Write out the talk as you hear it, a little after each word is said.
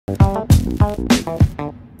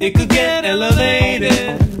It could get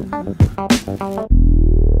elevated.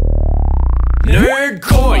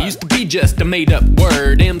 Nerdcore used to be just a made-up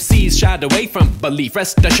word. MCs shied away from belief.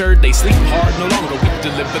 Rest assured they sleep hard no longer. We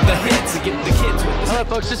deliver the hits and get the kids with the... Hello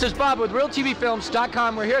folks, this is Bob with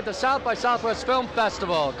RealTVFilms.com. We're here at the South by Southwest Film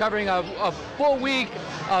Festival covering a full week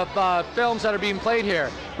of films that are being played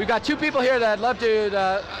here. We've got two people here that I'd love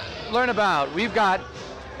to learn about. We've got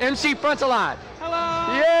MC Frontalot.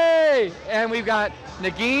 Hello! Yay! And we've got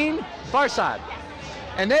Negin Farsad.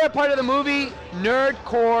 And they are part of the movie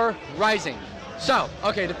Nerdcore Rising. So,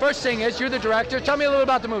 okay, the first thing is, you're the director. Tell me a little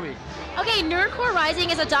about the movie. Okay, Nerdcore Rising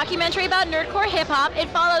is a documentary about nerdcore hip-hop. It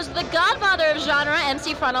follows the godfather of genre,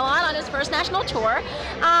 MC Frontalot, on his first national tour.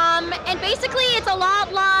 And basically, it's a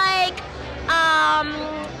lot like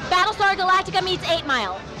Battlestar Galactica meets 8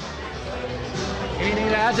 Mile. Anything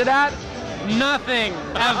to add to that? Nothing,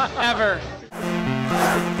 ever.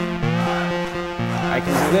 I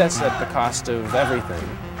can do this at the cost of everything.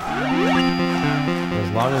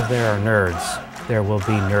 As long as there are nerds, there will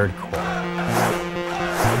be Nerdcore.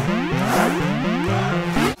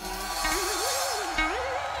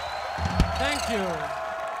 Thank you.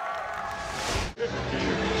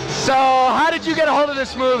 So, how did you get a hold of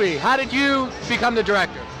this movie? How did you become the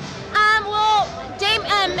director? Well,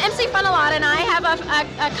 MC Frontalot and I have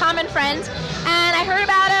a common friend, and I heard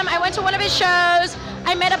about him. I went to one of his shows.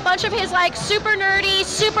 I met a bunch of his like super nerdy,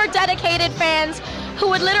 super dedicated fans who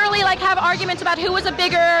would literally like have arguments about who was a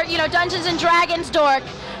bigger, you know, Dungeons and Dragons dork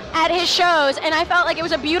at his shows, and I felt like it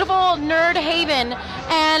was a beautiful nerd haven.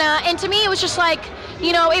 And to me, it was just like,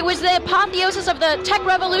 you know, it was the apotheosis of the tech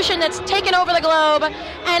revolution that's taken over the globe,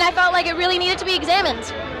 and I felt like it really needed to be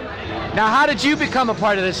examined. Now, how did you become a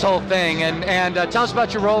part of this whole thing? And tell us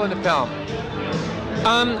about your role in the film.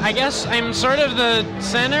 I guess I'm sort of the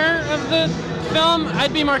center of the film.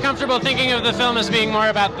 I'd be more comfortable thinking of the film as being more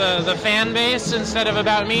about the fan base instead of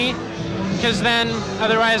about me, because then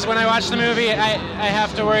otherwise when I watch the movie I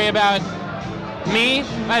have to worry about me.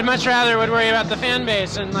 I'd much rather would worry about the fan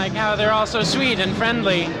base and like how they're all so sweet and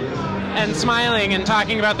friendly and smiling and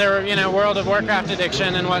talking about their, you know, World of Warcraft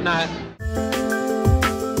addiction and whatnot.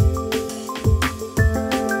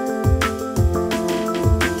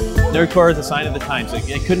 Nerdcore is a sign of the times.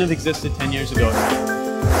 It couldn't have existed 10 years ago.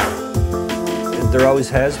 There always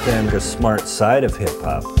has been a smart side of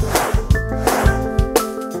hip-hop.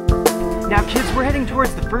 Now kids, we're heading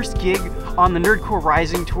towards the first gig on the Nerdcore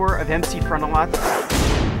Rising tour of MC Frontalot.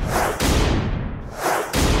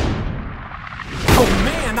 Oh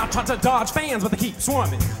man, I try to dodge fans, but they keep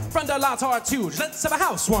swarming. Frontalot's hard huge. Let's have a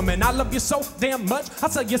housewarming. I love you so damn much. I'll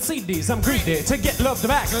sell you CDs. I'm greedy to get loved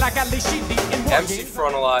back like Ali Sheedy in war. MC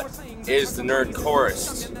Frontalot is the nerd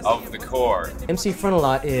chorist of the core. MC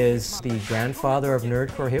Frontalot is the grandfather of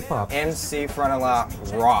nerdcore hip-hop. MC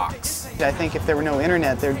Frontalot rocks. I think if there were no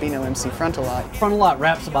internet, there'd be no MC Frontalot. Frontalot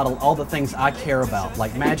raps about all the things I care about,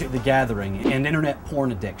 like Magic the Gathering and internet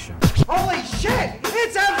porn addiction. Holy shit!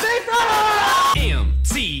 It's MC Frontalot!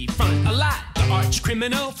 MC Frontalot, the arch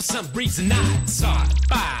criminal for some reason not sought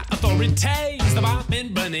by authorities. The bomb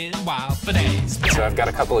been running wild for days. So I've got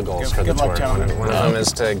a couple of goals for the tour. One of them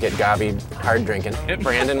is to get Gabi hard drinking.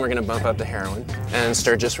 Brandon, we're gonna bump up the heroin. And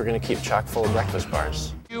Sturgis, we're gonna keep chock full of breakfast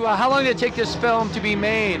bars. How long did it take this film to be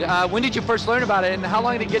made? When did you first learn about it, and how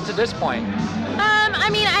long did it get to this point? I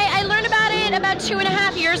mean, I learned about it about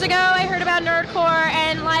 2.5 years ago. I heard about Nerdcore,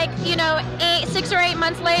 and like, you know, 6 or 8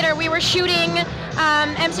 months later, we were shooting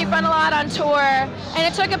MC Frontalot on tour, and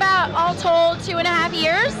it took about, all told, 2.5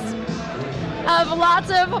 years of lots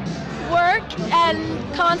of work and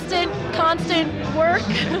constant work.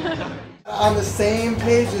 On the same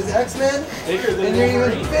page as X-Men, and you're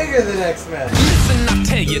even bigger than X-Men. Listen, I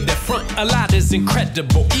tell you, the Frontalot is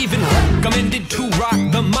incredible. Even recommended to rock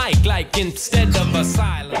the mic like instead of a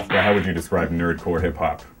silent. Well, how would you describe nerdcore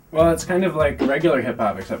hip-hop? Well, it's kind of like regular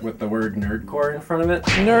hip-hop, except with the word nerdcore in front of it.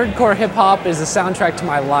 Nerdcore hip-hop is the soundtrack to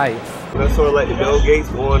my life. That's sort of like the Bill Gates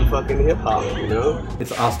on fucking hip-hop, you know?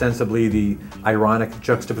 It's ostensibly the ironic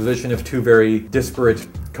juxtaposition of two very disparate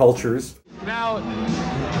cultures. Now,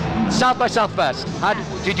 South by Southwest, how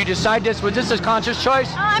did you decide this? Was this a conscious choice?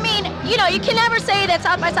 I mean, you know, you can never say that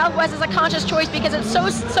South by Southwest is a conscious choice because it's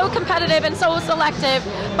so competitive and so selective,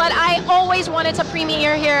 but I always wanted to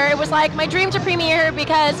premiere here. It was like my dream to premiere here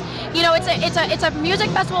because, you know, it's a music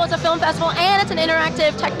festival, it's a film festival, and it's an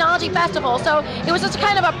interactive technology festival, so it was just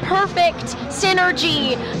kind of a perfect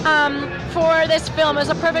synergy for this film. It was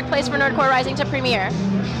a perfect place for Nerdcore Rising to premiere.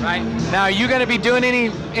 Right. Now, are you going to be doing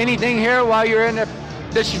anything here while you're in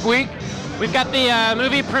this week? We've got the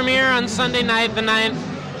movie premiere on Sunday night, the 9th,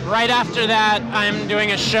 Right after that, I'm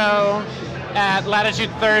doing a show at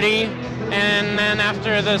Latitude 30, and then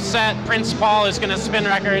after the set, Prince Paul is going to spin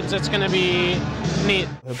records. It's going to be neat.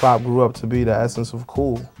 Hip-hop grew up to be the essence of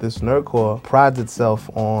cool. This nerdcore prides itself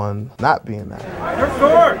on not being that.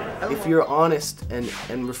 Nerdcore! If you're honest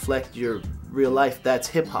and reflect your real life, that's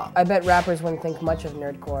hip-hop. I bet rappers wouldn't think much of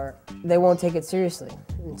nerdcore. They won't take it seriously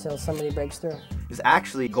until somebody breaks through. It's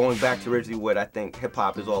actually going back to originally what I think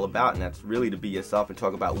hip-hop is all about, and that's really to be yourself and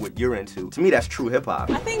talk about what you're into. To me, that's true hip-hop.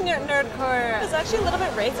 I think nerdcore is actually a little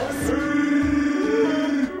bit racist.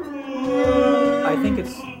 I think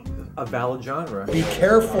it's a valid genre. Be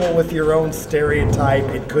careful with your own stereotype.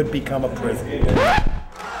 It could become a prison.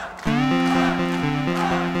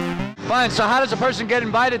 Fine, so how does a person get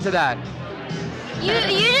invited to that? You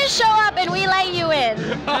just show up and we let you in.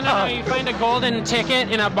 No, you find a golden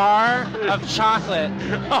ticket in a bar of chocolate.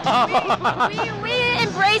 we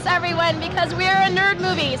embrace everyone because we're a nerd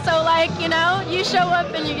movie. So, like, you know, you show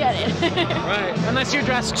up and you get it. Right. Unless you're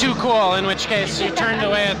dressed too cool, in which case you're turned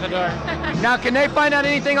away at the door. Now, can they find out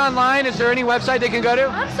anything online? Is there any website they can go to?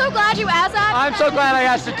 I'm so glad you asked that. I'm so glad I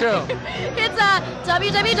asked it too. It's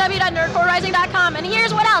www.nerdcorerrising.com. And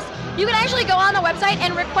here's what else. You can actually go on the website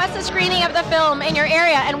and request a screening of the film in your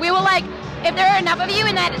area, and we will, like, if there are enough of you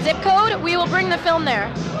in that zip code, we will bring the film there.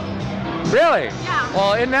 Really? Yeah.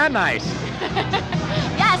 Well, isn't that nice?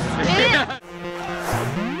 Yes, it is.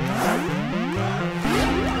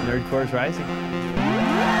 Nerdcore's rising.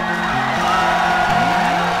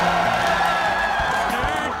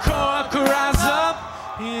 Nerdcore could rise up,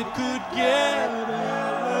 it could get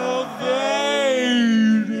elevated.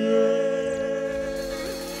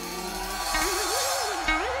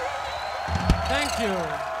 Thank you.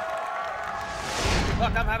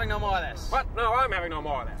 Look, I'm having no more of this. What? No, I'm having no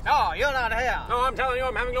more of this. No, you're not here. No, I'm telling you,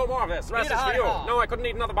 I'm having no more of this. The rest is for you. No, I couldn't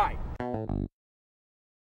eat another bite.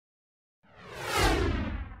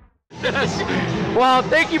 Well,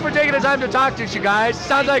 thank you for taking the time to talk to us, you guys.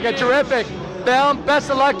 Sounds like a terrific film. Best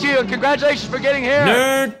of luck to you, and congratulations for getting here.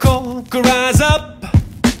 Nerdcore could rise up.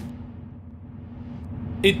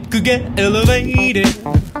 It could get elevated.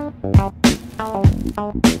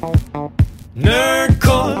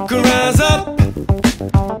 Nerdcore could rise up.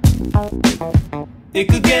 It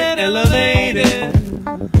could get elevated.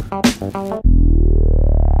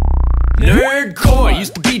 Nerdcore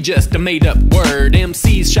used to be just a made-up word.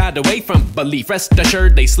 MCs shied away from belief. Rest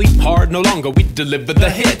assured they sleep hard. No longer we deliver the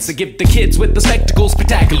hits. I give the kids with the spectacles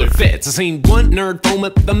spectacular fits. I seen one nerd foam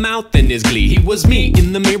at the mouth in his glee. He was me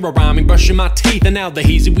in the mirror rhyming, brushing my teeth. And now the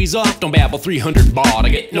heezy we's off. Don't babble 300 baud. I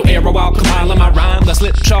get no arrow while compiling my rhyme. The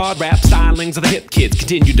slipshod rap stylings of the hip kids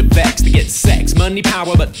continue to vex. To get sex, money,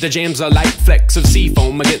 power, but the jams are like flecks of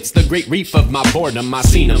seafoam against the great reef of my boredom. I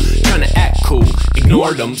seen them trying to act cool,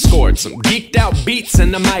 ignored them, scored some geeked out beats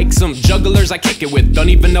and the mic. Some jugglers I kick it with don't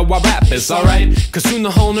even know I rap. It's alright, cause soon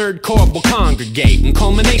the whole nerdcore will congregate. In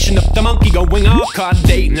culmination of the monkey going off card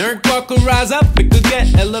date. Nerdcore could rise up, it could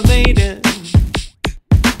get elevated.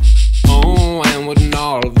 Oh, and wouldn't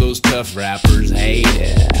all of those tough rappers hate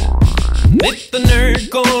it? If the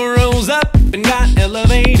nerdcore rose up and got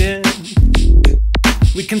elevated,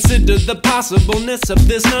 we consider the possibleness of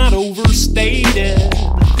this not overstated.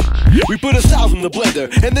 We put our styles in the blender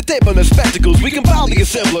and the tape on the spectacles. We compile the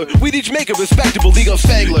assembler. We'd each make a respectable Lego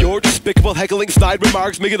Spangler. Your despicable heckling snide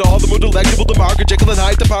remarks make it all the more delectable to mark a Jekyll and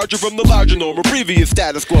Hyde departure from the larger norm or previous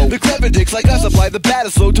status quo. The clever dicks like us apply the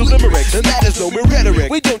baddest flow to limericks, and that is no mere rhetoric.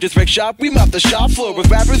 We don't just wreck shop, we mop the shop floor with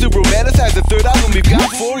rappers who romanticize the third album we've got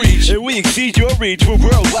for each. And we exceed your reach. We're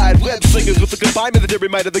worldwide web slingers with the confinement that every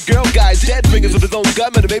might of the girl guys. Dead ringers with his own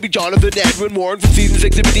gunman, and maybe Jonathan Edwin Warren from season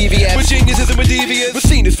 6 of DVS. We're geniuses and we're devious. We're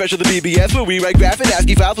seen as special the BBS, where we write graphic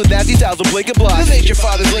ASCII files with nasty styles and blinking blocks. This ain't your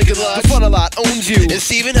father's Lincoln Lock. The Frontalot owns you, and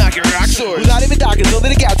Stephen Hawking rock swords. Without even docking, so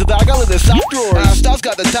that it got to dog all in the soft drawers. Our style's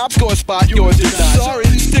got the top score spot, yours does not. Sorry,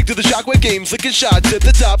 stick to the shockwave games, licking shots at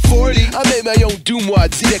the top 40. I made my own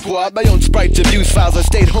doomwads, dickwad, my own sprites and views files. I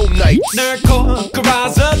stayed home nights. Nerdcore could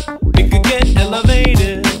rise up, it could get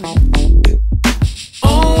elevated.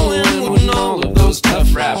 Oh, and wouldn't all of those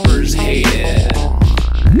tough rappers hate it?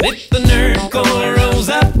 If the nerdcore rose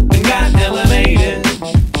up and got elevated,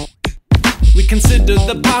 we consider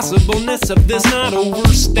the possibleness of this not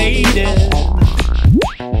overstated.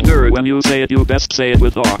 Nerd, when you say it, you best say it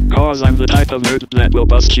with awe, cause I'm the type of nerd that will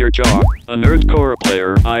bust your jaw. A nerdcore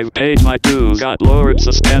player, I've paid my dues, got lowered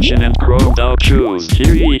suspension and chromed out shoes.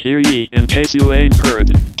 Hear ye, in case you ain't heard,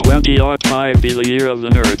 2005 be the year of the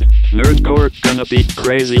nerd. Nerdcore gonna be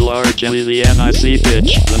crazy large, and the NIC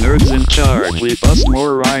bitch. The nerd's in charge, we bust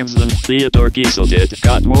more rhymes than Theodore Giesel did.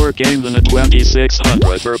 Got more game than a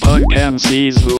 2600 for punk MCs who